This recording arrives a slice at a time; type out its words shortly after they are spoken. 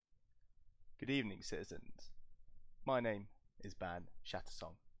evening, citizens. My name is Ban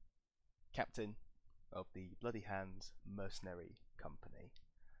Shattersong, captain of the Bloody Hands Mercenary Company.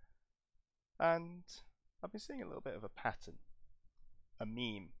 And I've been seeing a little bit of a pattern, a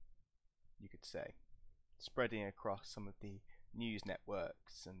meme, you could say, spreading across some of the news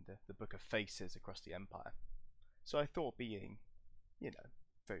networks and the Book of Faces across the Empire. So I thought, being,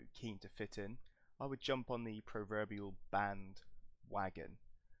 very keen to fit in, I would jump on the proverbial band-wagon.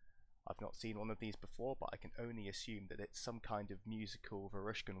 I've not seen one of these before, but I can only assume that it's some kind of musical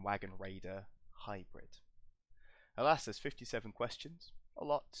Varushkan wagon raider hybrid. Alas, there's 57 questions, a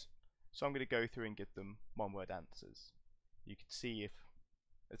lot, so I'm going to go through and give them one-word answers. You can see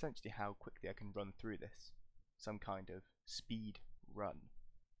essentially how quickly I can run through this. Some kind of speed run.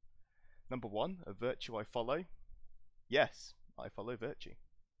 Number 1, a virtue I follow. Yes, I follow virtue.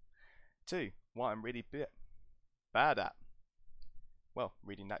 2, what I'm really bad at. Well,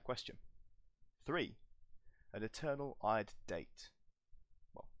 reading that question. 3, an eternal eyed date.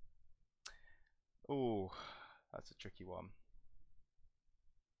 Well, oh, that's a tricky one.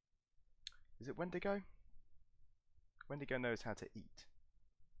 Is it Wendigo? Wendigo knows how to eat.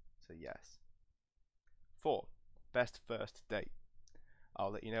 So yes. 4, best first date.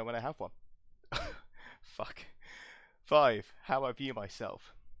 I'll let you know when I have one. Fuck. 5, how I view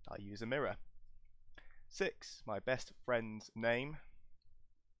myself. I use a mirror. 6, my best friend's name.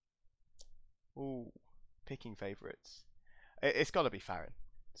 Ooh, picking favourites. It's got to be Farron.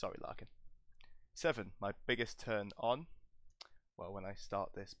 Sorry, Larkin. 7, my biggest turn on. Well, when I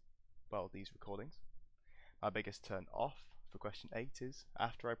start these recordings. My biggest turn off for question 8 is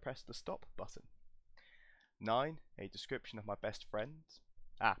after I press the stop button. 9, a description of my best friend.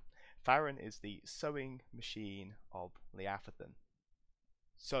 Farron is the sewing machine of Leafethan.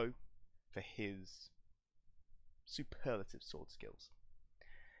 So, for his superlative sword skills.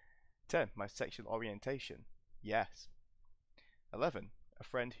 10, my sexual orientation. Yes. 11, a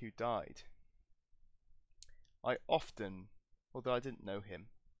friend who died. I often, although I didn't know him,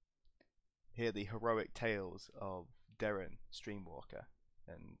 hear the heroic tales of Darren Streamwalker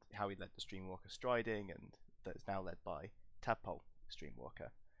and how he led the Streamwalker striding, and that's now led by Tadpole Streamwalker.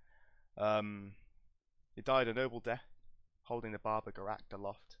 He died a noble death, holding the Barber Garak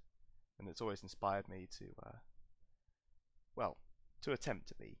aloft, and it's always inspired me to attempt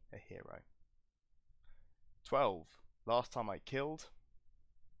to be a hero. 12, last time I killed.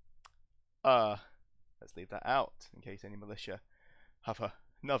 Let's leave that out in case any militia have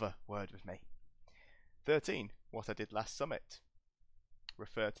another word with me. 13, what I did last summit.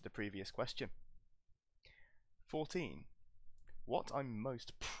 Refer to the previous question. 14, what I'm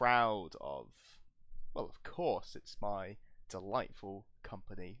most proud of. Well, of course, it's my delightful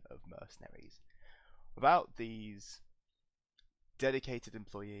company of mercenaries. Without these dedicated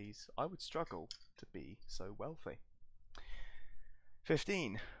employees, I would struggle to be so wealthy.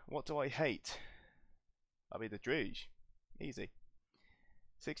 15, what do I hate? I'll be the Druge. Easy.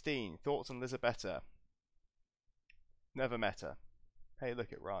 16, thoughts on Lizabetta. Never met her. Hey,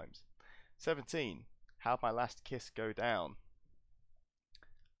 look, it rhymes. 17, how'd my last kiss go down?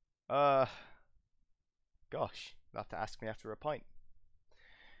 Gosh, you'll have to ask me after a pint.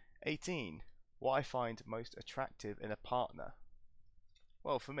 18, what I find most attractive in a partner.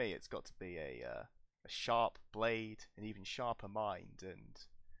 Well, for me, it's got to be a sharp blade, an even sharper mind, and,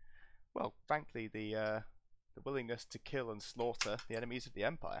 well, frankly, the willingness to kill and slaughter the enemies of the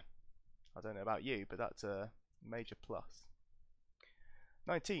Empire. I don't know about you, but that's a major plus.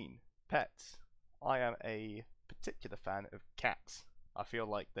 19, pets. I am a particular fan of cats. I feel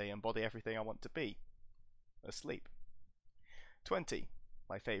like they embody everything I want to be. Asleep. 20,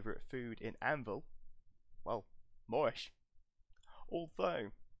 my favourite food in Anvil. Well, Moorish.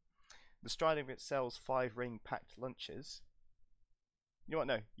 Although, the Striding Bit sells 5-ring packed lunches. You know what?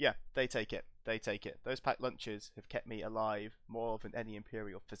 No, yeah, they take it. They take it. Those packed lunches have kept me alive more than any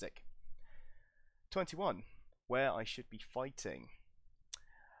Imperial physic. 21, where I should be fighting.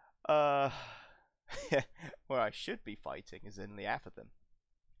 Where I should be fighting is in Leafethan.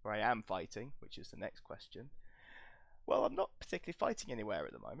 Where I am fighting, which is the next question. Well, I'm not particularly fighting anywhere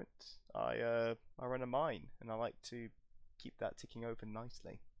at the moment. I run a mine, and I like to keep that ticking over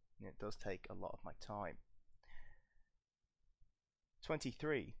nicely. And it does take a lot of my time.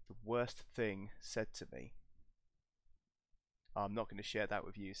 23, the worst thing said to me. I'm not going to share that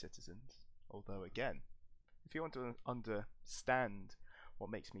with you, citizens. Although, again, if you want to understand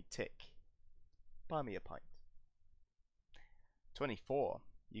what makes me tick, buy me a pint. 24,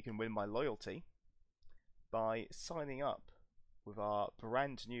 you can win my loyalty by signing up with our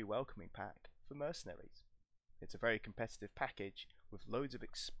brand new welcoming pack for mercenaries. It's a very competitive package with loads of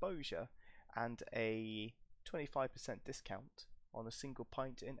exposure and a 25% discount on a single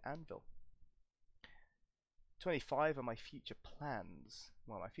pint in Anvil. 25 are my future plans.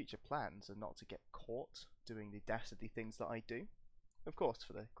 Well, my future plans are not to get caught doing the dastardly things that I do. Of course,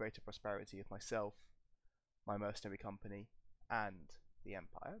 for the greater prosperity of myself, my mercenary company, and the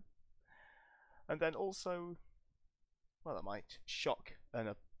Empire. And then also, well, it might shock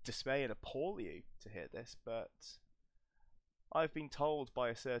and dismay and appall you to hear this, but I've been told by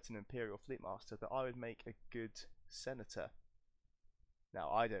a certain Imperial Fleet Master that I would make a good senator. Now,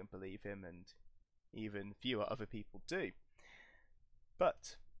 I don't believe him, and even fewer other people do.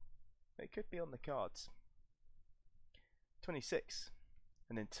 But it could be on the cards. 26.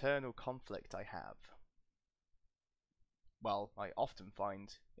 An internal conflict I have. Well, I often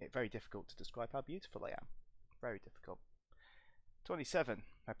find it very difficult to describe how beautiful I am. Very difficult. 27.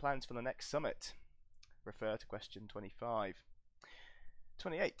 My plans for the next summit. Refer to question 25.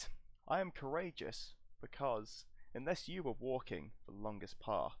 28. I am courageous because, unless you were walking the longest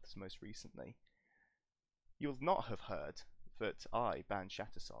paths most recently, you'll not have heard that I, Band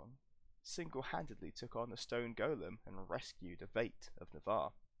Shattersong, single-handedly took on a stone golem and rescued a Vate of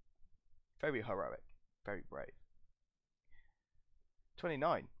Navarre. Very heroic, very brave.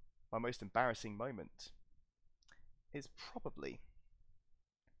 29. My most embarrassing moment is probably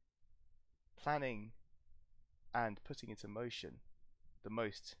planning and putting into motion the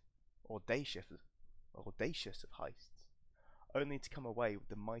most audacious of heists, only to come away with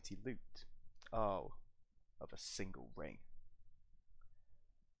the mighty loot, of a single ring.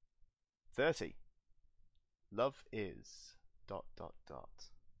 30. Love is ...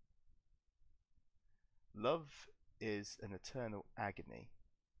 Love is an eternal agony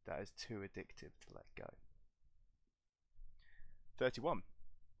that is too addictive to let go. 31.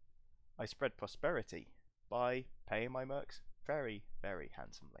 I spread prosperity by paying my mercs very, very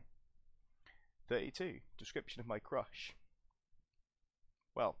handsomely. 32. Description of my crush.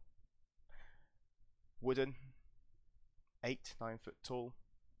 Well, wooden, 8-9 foot tall,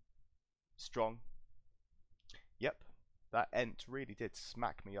 strong. Yep, that ent really did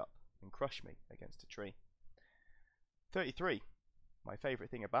smack me up and crush me against a tree. 33. My favourite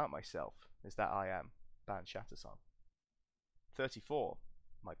thing about myself is that I am Band Shattersong. 34.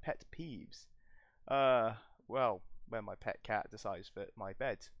 My pet peeves. Well, when my pet cat decides that my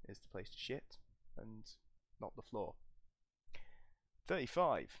bed is the place to shit and not the floor.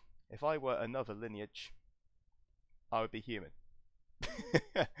 35. If I were another lineage, I would be human.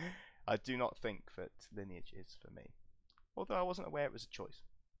 I do not think that lineage is for me, although I wasn't aware it was a choice.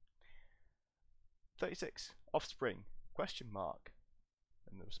 36. Offspring, ?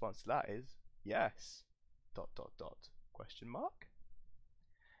 And the response to that is yes, ...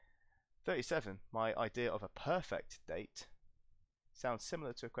 37. My idea of a perfect date sounds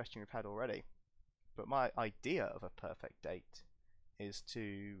similar to a question we've had already, but my idea of a perfect date is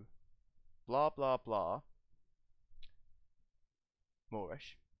to blah blah blah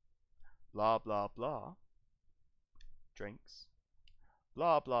Moorish, blah blah blah drinks,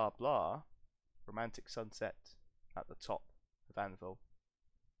 blah blah blah romantic sunset at the top of Anvil,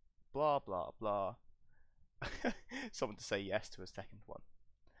 blah blah blah someone to say yes to a second one.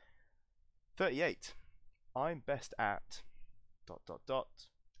 38. I'm best at ...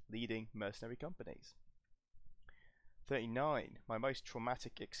 leading mercenary companies. 39. My most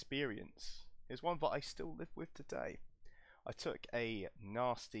traumatic experience is one that I still live with today. I took a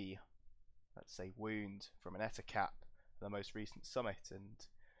nasty, let's say, wound from an ettercap at the most recent summit, and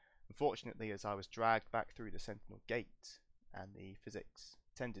unfortunately, as I was dragged back through the Sentinel Gate and the physics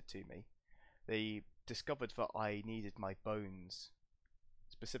tended to me, they discovered that I needed my bones,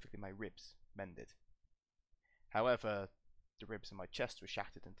 specifically my ribs, mended. However, the ribs in my chest were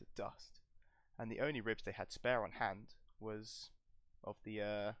shattered into dust, and the only ribs they had spare on hand was of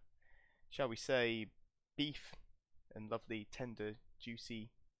the, shall we say, beef and lovely, tender, juicy,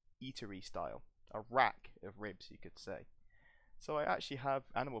 eatery style. A rack of ribs, you could say. So I actually have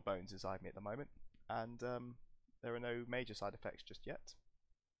animal bones inside me at the moment, and there are no major side effects just yet.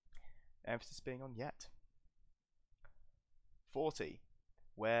 Emphasis being on yet. 40.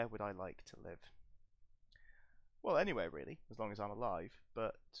 Where would I like to live? Well, anywhere really, as long as I'm alive,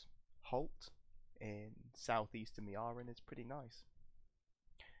 but Holt in southeastern Miaran is pretty nice.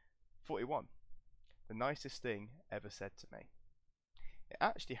 41. The nicest thing ever said to me. It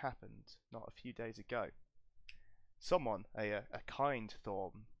actually happened not a few days ago. Someone, a kind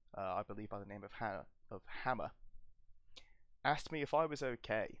Thorn, I believe by the name of Hammer, asked me if I was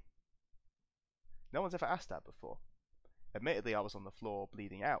okay. No one's ever asked that before. Admittedly, I was on the floor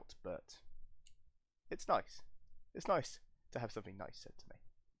bleeding out, but it's nice. It's nice to have something nice said to me.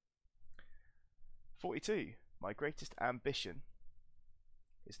 42. My greatest ambition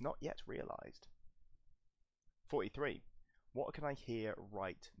is not yet realized. 43. What can I hear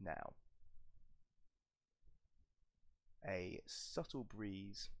right now? A subtle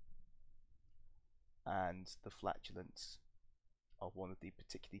breeze and the flatulence of one of the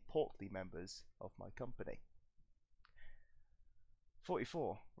particularly portly members of my company.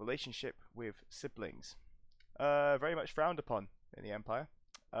 44. Relationship with siblings. Very much frowned upon in the Empire.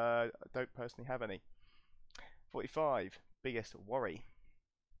 I don't personally have any. 45. Biggest worry.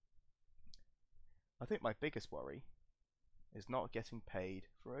 I think my biggest worry is not getting paid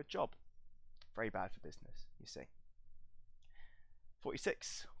for a job. Very bad for business, you see.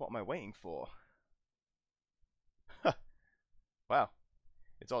 46. What am I waiting for? Wow.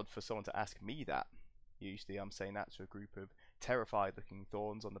 It's odd for someone to ask me that. Usually I'm saying that to a group of terrified looking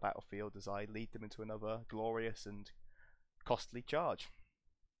thorns on the battlefield as I lead them into another glorious and costly charge.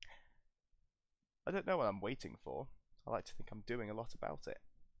 I don't know what I'm waiting for. I like to think I'm doing a lot about it.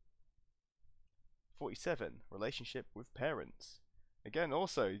 47. Relationship with parents. Again,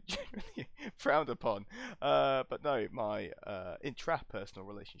 also generally frowned upon. But no, my intrapersonal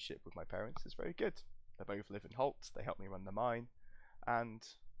relationship with my parents is very good. They both live in Holt, they help me run the mine, and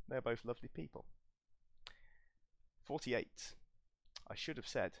they're both lovely people. 48. I should have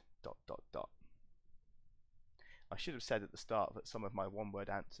said ... I should have said at the start that some of my one-word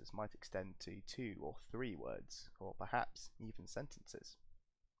answers might extend to 2 or 3 words, or perhaps even sentences.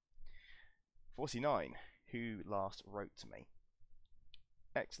 49. Who last wrote to me?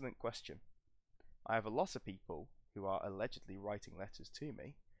 Excellent question. I have a lot of people who are allegedly writing letters to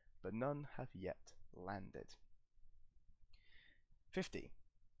me, but none have yet landed. 50.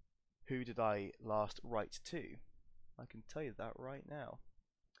 Who did I last write to? I can tell you that right now.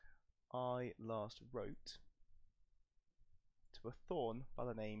 I last wrote to a thorn by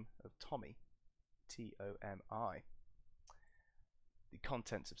the name of Tommy, T-O-M-I. The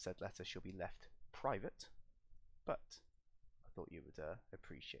contents of said letter shall be left private, but I thought you would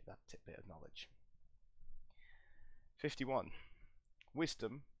appreciate that tidbit of knowledge. 51.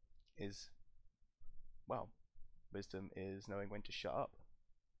 Wisdom is knowing when to shut up.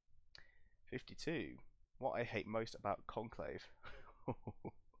 52. What I hate most about Conclave.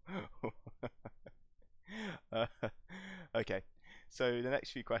 Okay, so the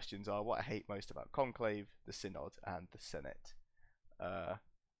next few questions are what I hate most about Conclave, the Synod, and the Senate.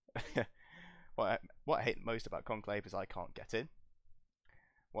 What I hate most about Conclave is I can't get in.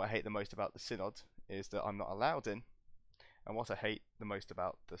 What I hate the most about the Synod is that I'm not allowed in. And what I hate the most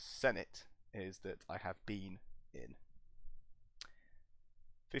about the Senate is that I have been in.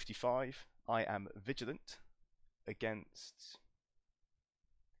 55. I am vigilant against...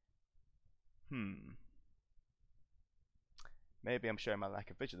 Maybe I'm showing my lack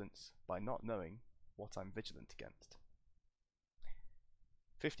of vigilance by not knowing what I'm vigilant against.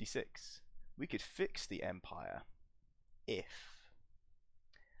 56. We could fix the Empire if...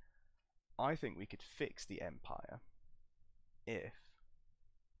 I think we could fix the Empire if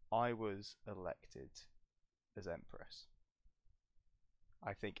I was elected as Empress.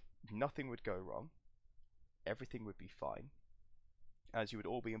 I think nothing would go wrong, everything would be fine, as you would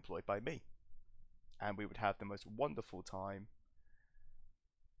all be employed by me, and we would have the most wonderful time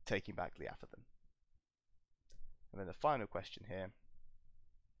taking back Liafathan. And then the final question here.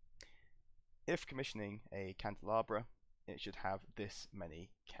 If commissioning a candelabra, it should have this many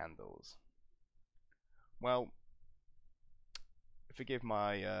candles. Well, forgive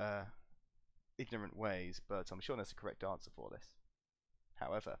my ignorant ways, but I'm sure there's a correct answer for this.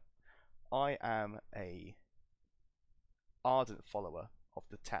 However, I am a ardent follower of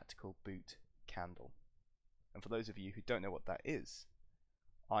the tactical boot candle. And for those of you who don't know what that is,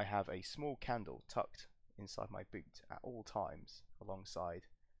 I have a small candle tucked inside my boot at all times, alongside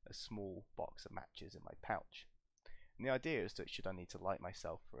a small box of matches in my pouch. And the idea is that should I need to light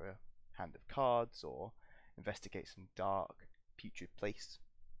myself for a hand of cards or investigate some dark, putrid place,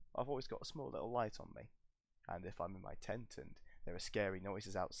 I've always got a small little light on me. And if I'm in my tent and there are scary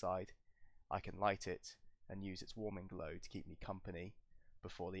noises outside, I can light it and use its warming glow to keep me company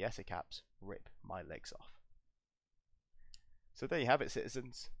before the Essicaps rip my legs off. So there you have it,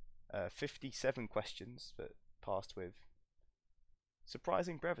 citizens. 57 questions, but passed with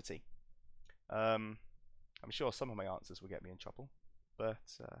surprising brevity. I'm sure some of my answers will get me in trouble,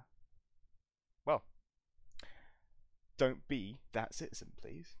 but, well, don't be that citizen,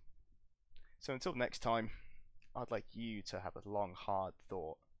 please. So until next time, I'd like you to have a long, hard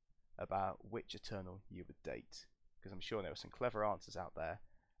thought about which Eternal you would date, because I'm sure there are some clever answers out there,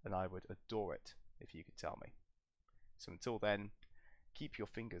 and I would adore it if you could tell me. So until then, keep your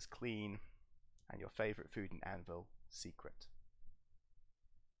fingers clean, And your favorite food and anvil secret.